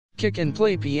Kick and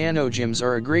play piano gyms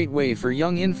are a great way for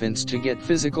young infants to get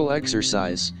physical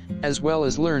exercise, as well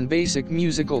as learn basic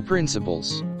musical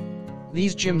principles.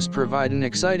 These gyms provide an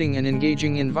exciting and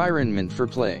engaging environment for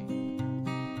play.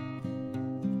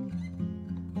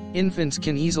 Infants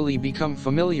can easily become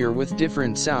familiar with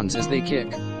different sounds as they kick,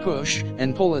 push,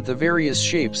 and pull at the various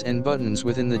shapes and buttons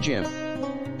within the gym.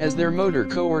 As their motor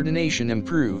coordination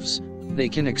improves, they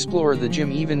can explore the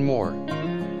gym even more.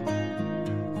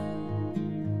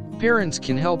 Parents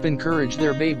can help encourage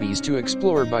their babies to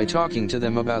explore by talking to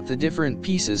them about the different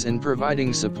pieces and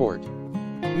providing support.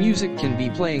 Music can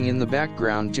be playing in the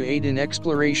background to aid in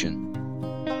exploration.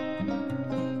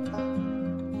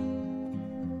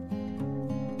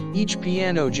 Each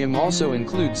piano gym also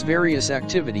includes various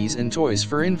activities and toys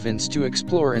for infants to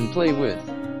explore and play with.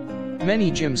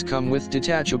 Many gyms come with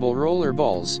detachable roller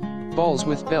balls, balls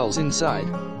with bells inside,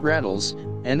 rattles,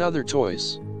 and other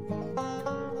toys.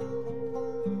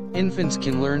 Infants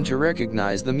can learn to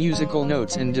recognize the musical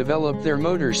notes and develop their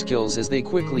motor skills as they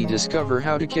quickly discover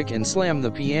how to kick and slam the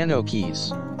piano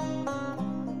keys.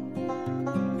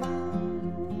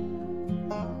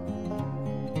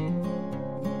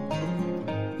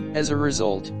 As a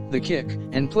result, the Kick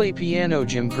and Play Piano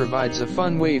Gym provides a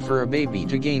fun way for a baby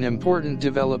to gain important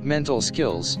developmental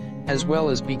skills, as well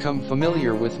as become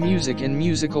familiar with music and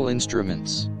musical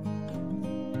instruments.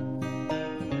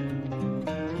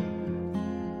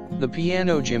 The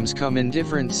piano gyms come in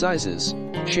different sizes,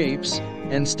 shapes,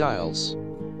 and styles.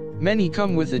 Many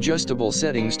come with adjustable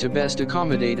settings to best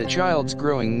accommodate a child's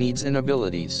growing needs and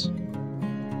abilities.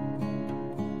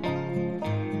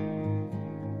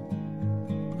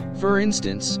 For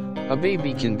instance, a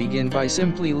baby can begin by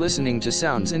simply listening to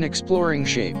sounds and exploring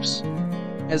shapes.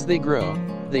 As they grow,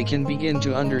 they can begin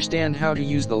to understand how to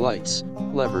use the lights,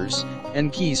 levers,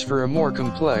 and keys for a more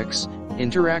complex,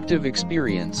 interactive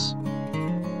experience.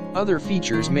 Other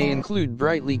features may include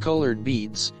brightly colored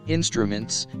beads,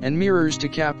 instruments, and mirrors to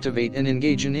captivate and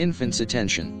engage an infant's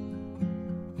attention.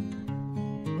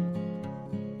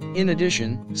 In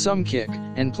addition, some Kick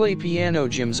and Play piano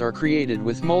gyms are created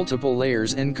with multiple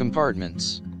layers and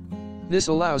compartments. This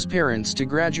allows parents to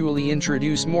gradually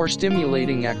introduce more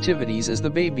stimulating activities as the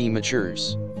baby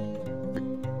matures.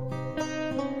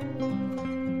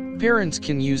 Parents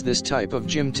can use this type of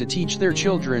gym to teach their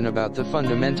children about the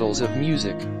fundamentals of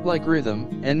music, like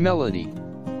rhythm and melody.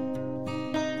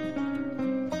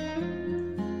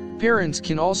 Parents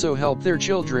can also help their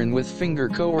children with finger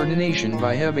coordination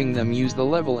by having them use the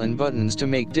level and buttons to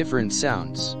make different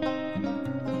sounds.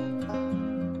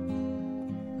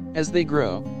 As they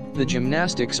grow, the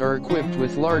gymnastics are equipped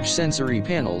with large sensory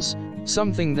panels,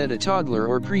 something that a toddler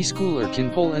or preschooler can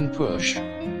pull and push.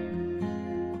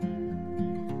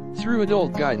 Through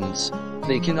adult guidance,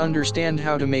 they can understand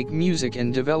how to make music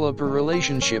and develop a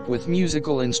relationship with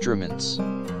musical instruments.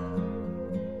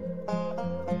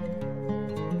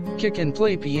 Kick and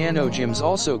Play piano gyms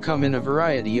also come in a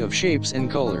variety of shapes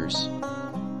and colors.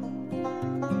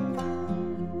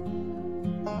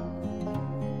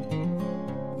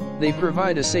 They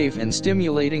provide a safe and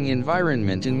stimulating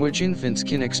environment in which infants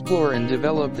can explore and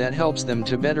develop that helps them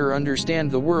to better understand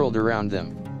the world around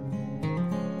them.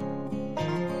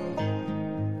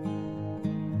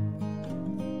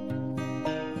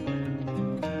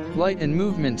 Light and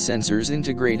movement sensors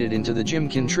integrated into the gym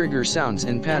can trigger sounds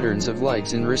and patterns of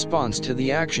lights in response to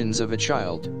the actions of a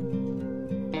child.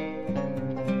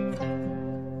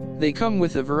 They come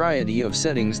with a variety of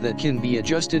settings that can be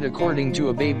adjusted according to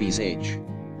a baby's age.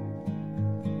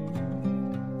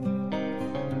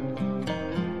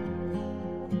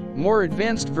 More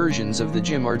advanced versions of the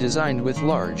gym are designed with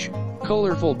large,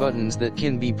 colorful buttons that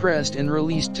can be pressed and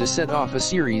released to set off a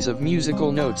series of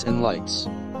musical notes and lights.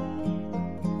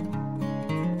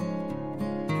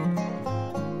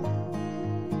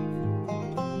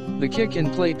 The Kick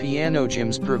and Play piano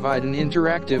gyms provide an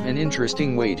interactive and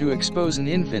interesting way to expose an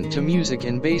infant to music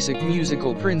and basic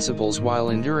musical principles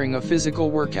while enduring a physical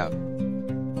workout.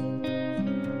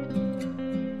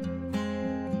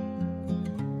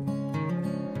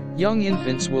 Young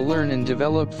infants will learn and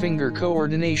develop finger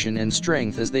coordination and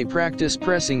strength as they practice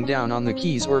pressing down on the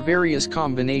keys or various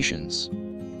combinations.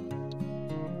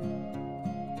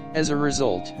 As a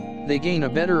result, they gain a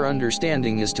better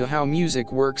understanding as to how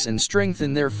music works and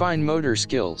strengthen their fine motor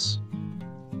skills.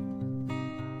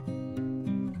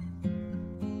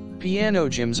 Piano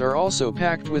gyms are also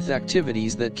packed with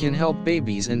activities that can help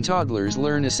babies and toddlers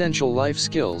learn essential life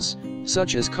skills,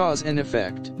 such as cause and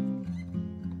effect.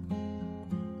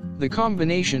 The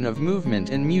combination of movement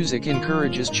and music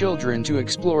encourages children to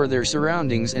explore their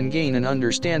surroundings and gain an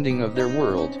understanding of their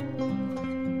world.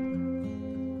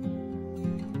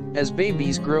 As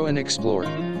babies grow and explore,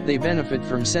 they benefit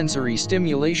from sensory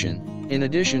stimulation, in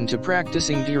addition to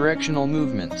practicing directional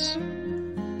movements.